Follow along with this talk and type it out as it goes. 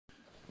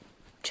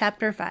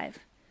Chapter 5.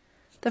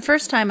 The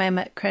first time I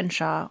met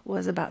Crenshaw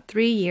was about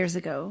 3 years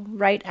ago,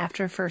 right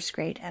after first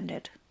grade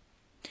ended.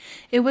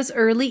 It was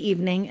early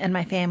evening, and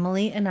my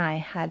family and I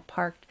had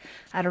parked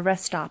at a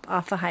rest stop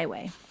off the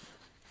highway.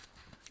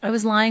 I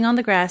was lying on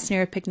the grass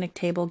near a picnic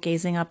table,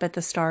 gazing up at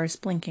the stars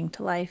blinking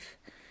to life.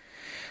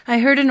 I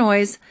heard a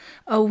noise,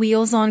 a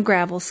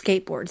wheels-on-gravel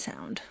skateboard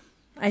sound.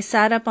 I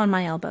sat up on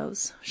my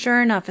elbows. Sure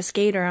enough, a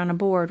skater on a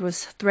board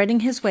was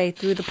threading his way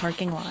through the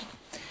parking lot.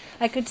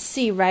 I could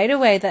see right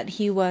away that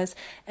he was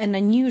an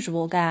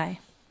unusual guy.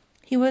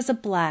 He was a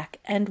black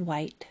and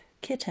white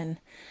kitten,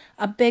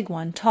 a big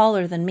one,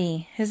 taller than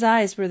me. His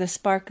eyes were the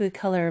sparkly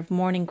color of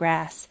morning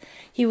grass.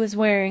 He was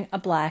wearing a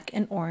black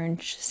and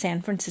orange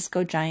San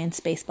Francisco Giants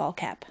baseball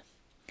cap.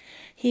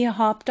 He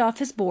hopped off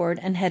his board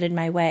and headed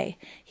my way.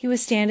 He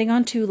was standing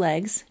on 2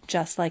 legs,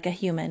 just like a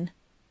human.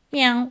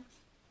 "Meow,"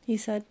 he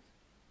said.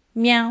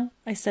 "Meow,"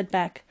 I said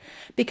back,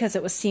 because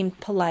it seemed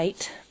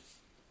polite.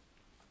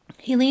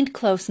 He leaned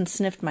close and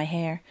sniffed my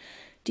hair.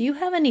 "Do you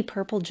have any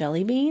purple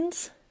jelly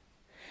beans?"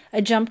 I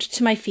jumped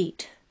to my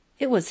feet.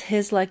 It was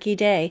his lucky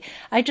day.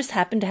 I just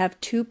happened to have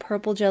 2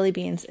 purple jelly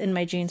beans in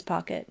my jeans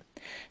pocket.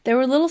 They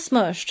were a little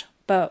smushed,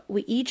 but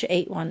we each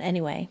ate one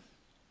anyway.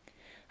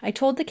 I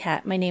told the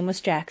cat my name was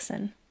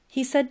Jackson.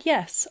 He said,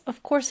 "Yes,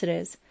 of course it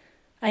is."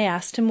 I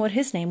asked him what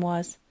his name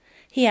was.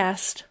 He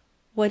asked,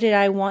 what did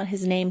I want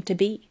his name to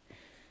be?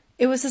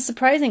 It was a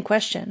surprising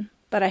question,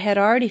 but I had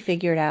already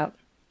figured out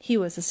he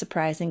was a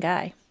surprising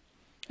guy.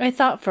 I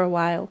thought for a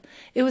while.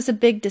 It was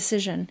a big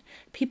decision.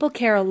 People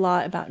care a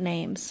lot about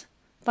names.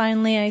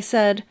 Finally, I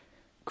said,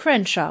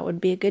 Crenshaw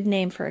would be a good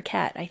name for a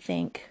cat, I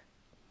think.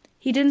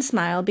 He didn't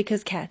smile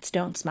because cats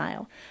don't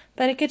smile,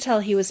 but I could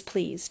tell he was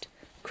pleased.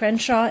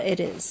 "Crenshaw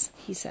it is,"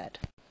 he said.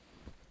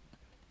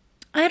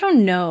 I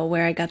don't know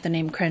where I got the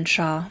name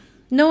Crenshaw.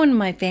 No one in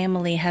my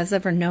family has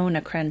ever known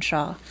a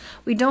Crenshaw.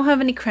 We don't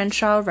have any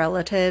Crenshaw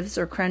relatives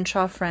or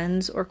Crenshaw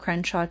friends or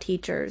Crenshaw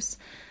teachers.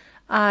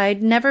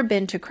 I'd never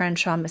been to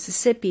Crenshaw,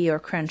 Mississippi, or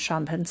Crenshaw,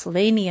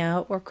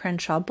 Pennsylvania, or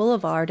Crenshaw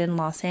Boulevard in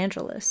Los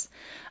Angeles.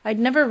 I'd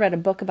never read a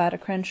book about a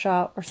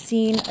Crenshaw or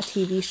seen a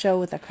TV show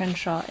with a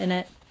Crenshaw in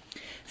it.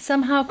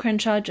 Somehow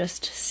Crenshaw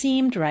just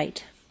seemed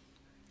right.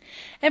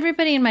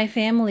 Everybody in my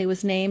family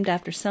was named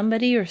after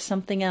somebody or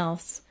something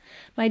else.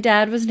 My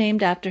dad was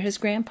named after his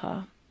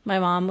grandpa. My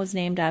mom was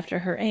named after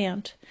her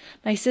aunt.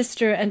 My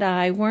sister and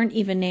I weren't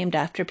even named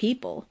after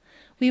people.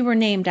 We were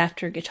named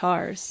after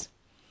guitars.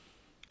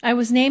 I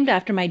was named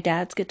after my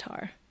dad's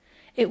guitar.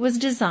 It was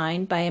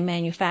designed by a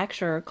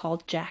manufacturer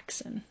called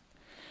Jackson.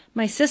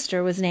 My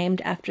sister was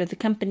named after the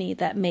company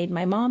that made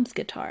my mom's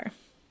guitar.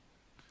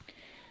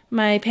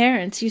 My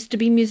parents used to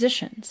be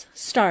musicians.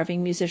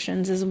 Starving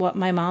musicians is what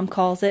my mom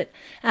calls it.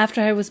 After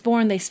I was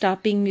born, they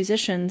stopped being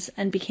musicians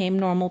and became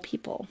normal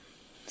people.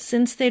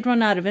 Since they'd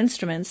run out of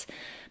instruments,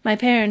 my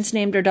parents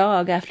named their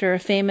dog after a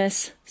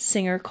famous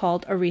singer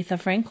called Aretha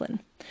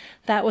Franklin.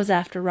 That was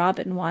after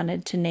Robin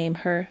wanted to name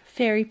her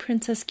Fairy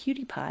Princess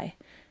Cutie Pie,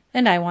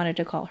 and I wanted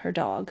to call her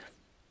dog.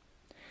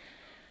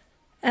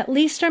 At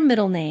least our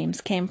middle names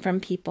came from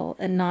people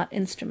and not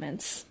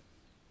instruments.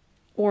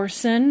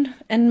 Orson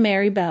and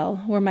Mary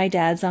Bell were my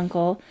dad's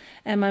uncle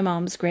and my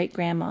mom's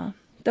great-grandma.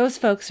 Those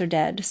folks are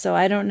dead, so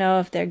I don't know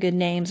if they're good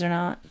names or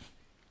not.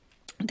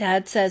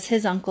 Dad says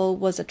his uncle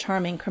was a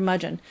charming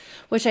curmudgeon,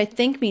 which I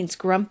think means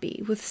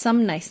grumpy, with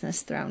some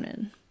niceness thrown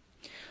in.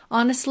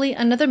 Honestly,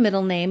 another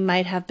middle name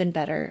might have been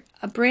better,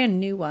 a brand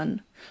new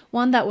one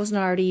that wasn't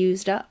already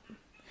used up.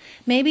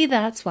 Maybe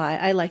that's why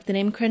I like the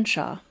name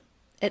Crenshaw.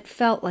 It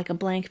felt like a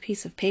blank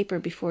piece of paper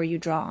before you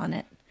draw on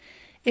it.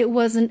 It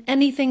was an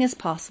anything is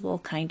possible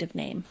kind of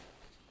name.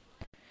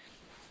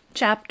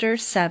 Chapter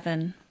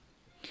 7.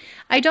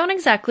 I don't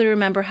exactly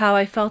remember how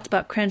I felt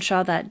about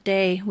Crenshaw that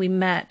day we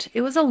met.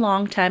 It was a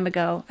long time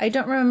ago. I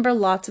don't remember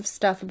lots of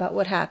stuff about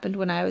what happened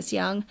when I was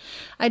young.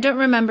 I don't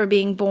remember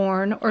being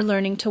born or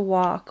learning to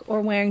walk or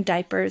wearing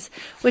diapers,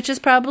 which is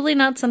probably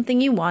not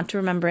something you want to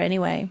remember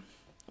anyway.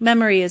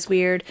 Memory is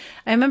weird.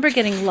 I remember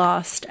getting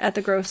lost at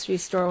the grocery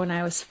store when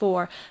I was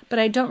 4, but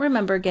I don't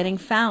remember getting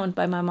found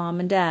by my mom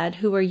and dad,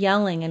 who were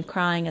yelling and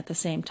crying at the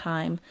same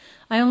time.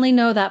 I only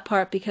know that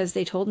part because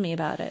they told me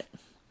about it.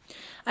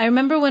 I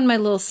remember when my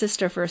little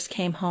sister first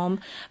came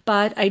home,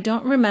 but I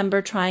don't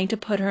remember trying to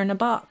put her in a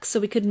box so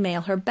we could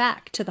mail her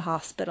back to the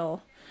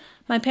hospital.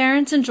 My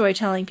parents enjoy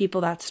telling people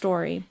that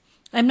story.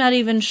 I'm not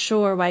even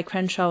sure why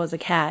Crenshaw was a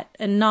cat,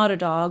 and not a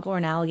dog or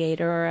an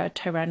alligator or a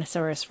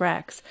Tyrannosaurus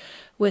Rex,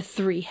 with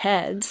 3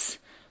 heads.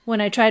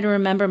 When I try to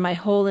remember my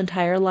whole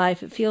entire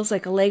life, it feels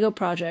like a Lego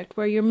project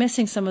where you're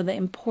missing some of the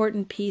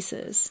important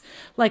pieces,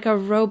 like a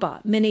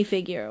robot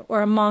minifigure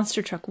or a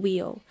monster truck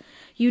wheel.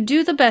 You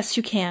do the best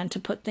you can to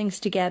put things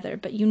together,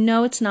 but you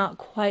know it's not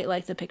quite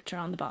like the picture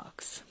on the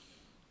box.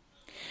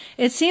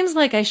 It seems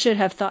like I should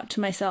have thought to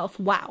myself,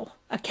 wow,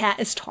 a cat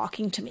is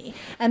talking to me,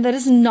 and that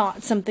is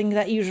not something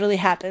that usually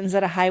happens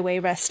at a highway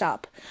rest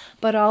stop.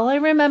 But all I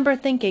remember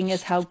thinking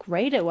is how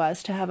great it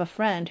was to have a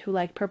friend who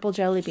liked purple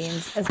jelly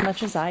beans as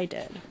much as I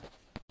did.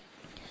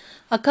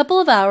 A couple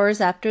of hours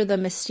after the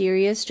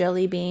mysterious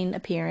jelly bean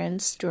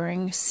appearance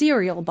during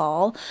cereal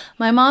ball,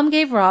 my mom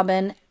gave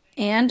Robin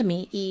and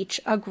me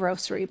each a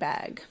grocery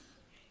bag.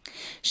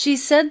 She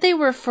said they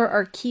were for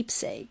our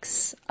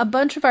keepsakes. A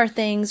bunch of our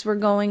things were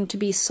going to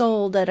be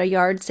sold at a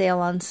yard sale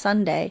on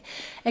Sunday,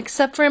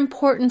 except for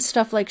important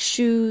stuff like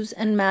shoes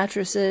and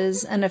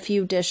mattresses and a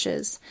few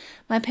dishes.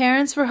 My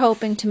parents were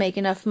hoping to make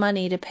enough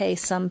money to pay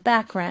some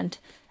back rent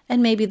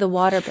and maybe the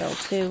water bill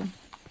too.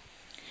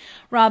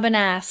 Robin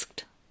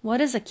asked, "What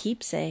is a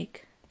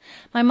keepsake?"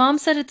 My mom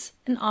said it's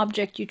an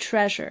object you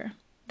treasure.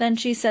 Then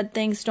she said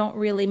things don't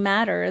really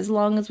matter as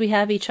long as we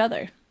have each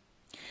other.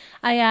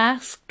 I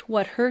asked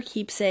what were her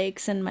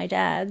keepsakes and my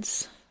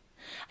dad's.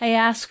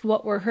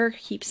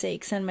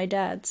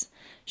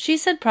 She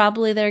said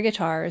probably their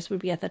guitars would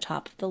be at the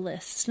top of the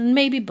list, and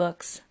maybe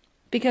books,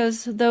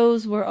 because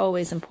those were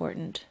always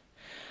important.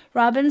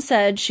 Robin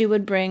said she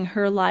would bring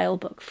her Lyle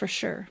book for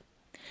sure.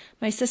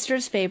 My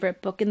sister's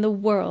favorite book in the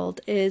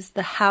world is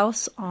The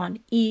House on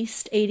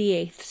East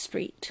 88th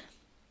Street.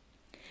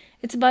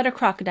 It's about a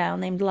crocodile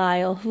named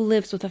Lyle who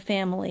lives with a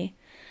family.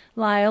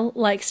 Lyle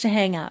likes to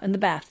hang out in the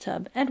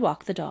bathtub and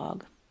walk the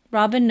dog.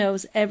 Robin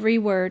knows every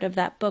word of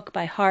that book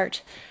by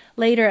heart.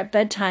 Later at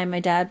bedtime,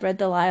 my dad read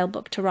the Lyle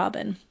book to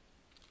Robin.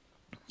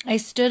 I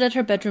stood at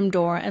her bedroom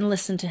door and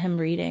listened to him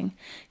reading.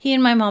 He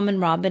and my mom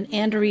and Robin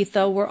and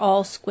Aretha were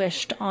all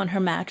squished on her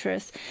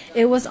mattress.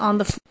 It was on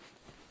the floor.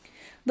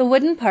 The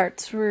wooden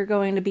parts were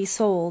going to be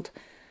sold.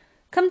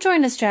 "Come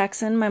join us,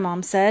 Jackson," my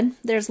mom said.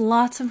 "There's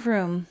lots of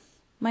room."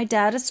 My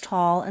dad is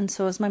tall, and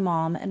so is my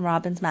mom, and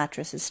Robin's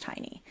mattress is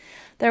tiny.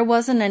 There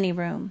wasn't any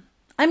room.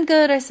 "I'm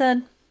good," I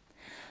said.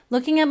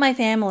 Looking at my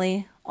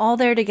family, all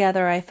there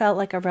together, I felt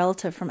like a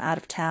relative from out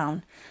of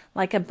town,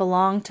 like I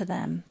belonged to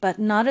them, but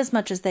not as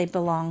much as they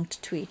belonged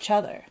to each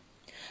other.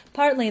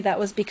 Partly that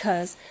was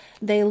because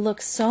they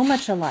looked so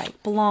much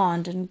alike,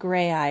 blonde and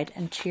gray-eyed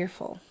and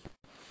cheerful.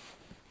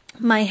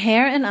 My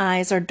hair and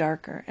eyes are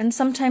darker, and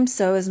sometimes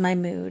so is my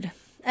mood.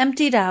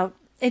 Emptied out,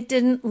 it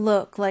didn't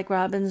look like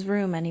Robin's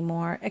room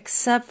anymore,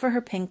 except for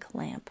her pink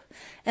lamp,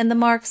 and the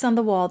marks on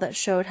the wall that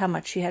showed how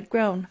much she had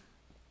grown,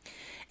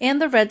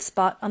 and the red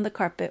spot on the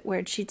carpet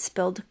where she'd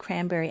spilled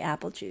cranberry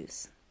apple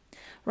juice.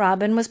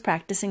 Robin was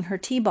practicing her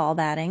t-ball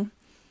batting,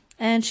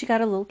 and she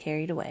got a little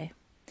carried away.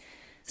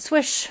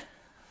 "Swish,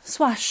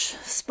 swash,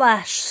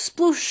 splash,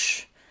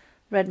 sploosh,"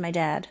 read my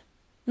dad.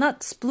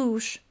 "Not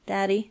sploosh,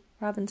 Daddy,"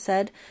 Robin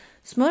said.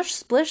 "Smush,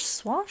 splish,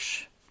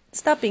 swash."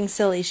 "Stop being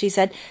silly," she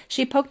said.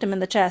 She poked him in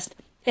the chest.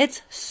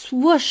 "It's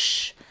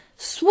swoosh,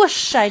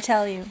 swoosh, I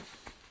tell you."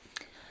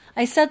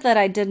 I said that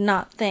I did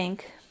not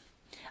think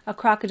a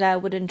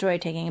crocodile would enjoy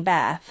taking a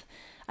bath.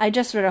 I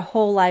just read a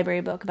whole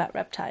library book about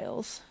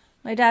reptiles.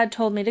 My dad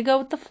told me to go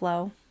with the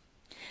flow.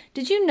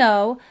 "Did you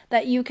know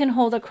that you can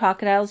hold a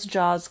crocodile's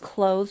jaws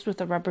closed with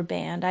a rubber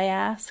band?" I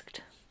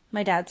asked.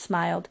 My dad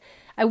smiled.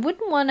 I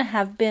wouldn't want to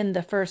have been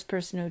the first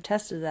person who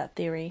tested that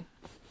theory.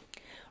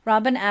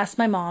 Robin asked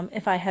my mom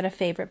if I had a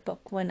favorite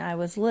book when I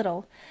was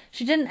little.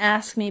 She didn't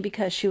ask me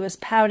because she was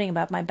pouting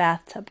about my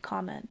bathtub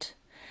comment.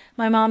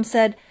 My mom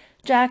said,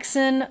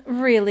 "Jackson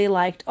really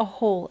liked A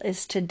Hole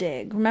is to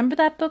Dig. Remember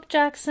that book,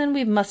 Jackson?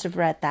 We must have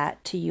read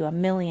that to you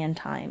 1,000,000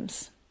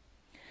 times."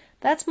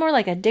 "That's more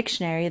like a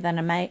dictionary than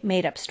a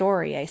made-up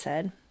story," I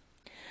said.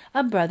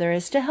 "A brother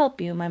is to help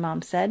you," my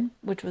mom said,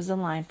 which was a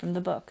line from the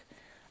book.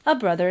 "A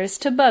brother is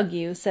to bug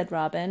you," said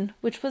Robin,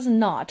 which was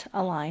not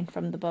a line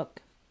from the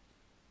book.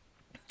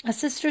 "A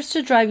sister's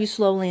to drive you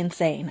slowly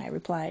insane," I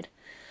replied.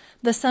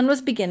 The sun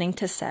was beginning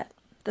to set.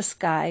 The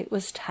sky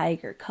was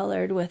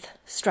tiger-colored with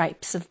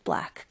stripes of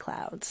black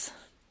clouds.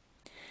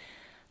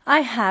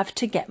 "I have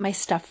to get my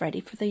stuff ready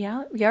for the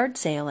yard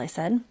sale," I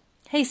said.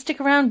 "Hey,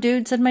 stick around,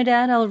 dude," said my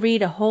dad. "I'll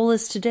read A Hole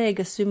is to Dig,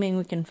 assuming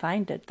we can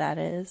find it, that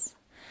is."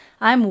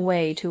 "I'm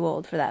way too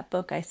old for that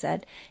book," I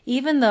said,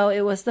 even though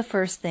it was the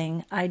first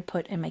thing I'd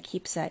put in my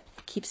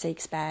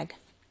keepsakes bag.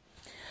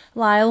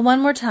 "Lyle,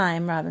 one more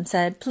time," Robin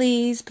said.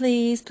 "Please,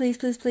 please, please,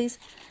 please, please."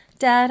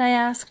 "Dad," I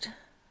asked,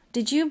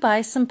 "did you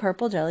buy some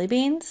purple jelly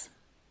beans?"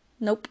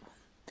 "Nope."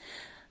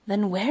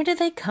 "Then where did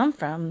they come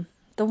from?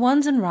 The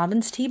ones in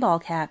Robin's t-ball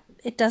cap.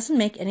 It doesn't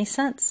make any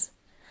sense."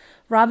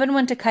 "Robin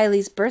went to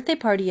Kylie's birthday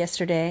party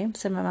yesterday,"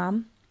 said my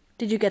mom.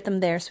 "Did you get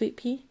them there, Sweet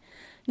Pea?"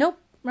 "Nope,"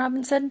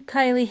 Robin said.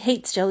 "Kylie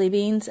hates jelly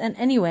beans, and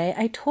anyway,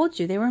 I told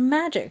you they were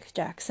magic,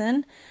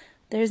 Jackson."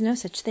 "There's no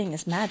such thing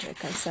as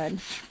magic," I said.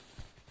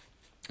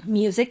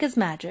 "Music is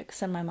magic,"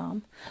 said my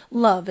mom.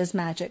 "Love is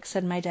magic,"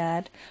 said my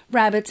dad.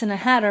 "Rabbits in a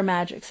hat are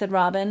magic," said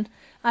Robin.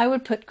 "I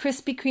would put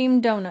Krispy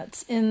Kreme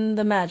donuts in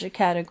the magic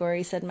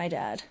category," said my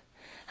dad.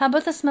 "How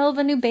about the smell of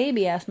a new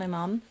baby?" asked my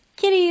mom.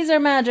 "Kitties are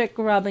magic,"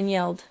 Robin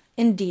yelled.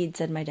 "Indeed,"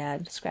 said my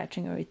dad,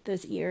 scratching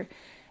Aretha's ear.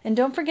 "And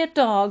don't forget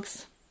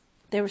dogs."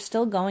 They were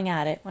still going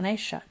at it when I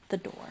shut the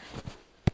door.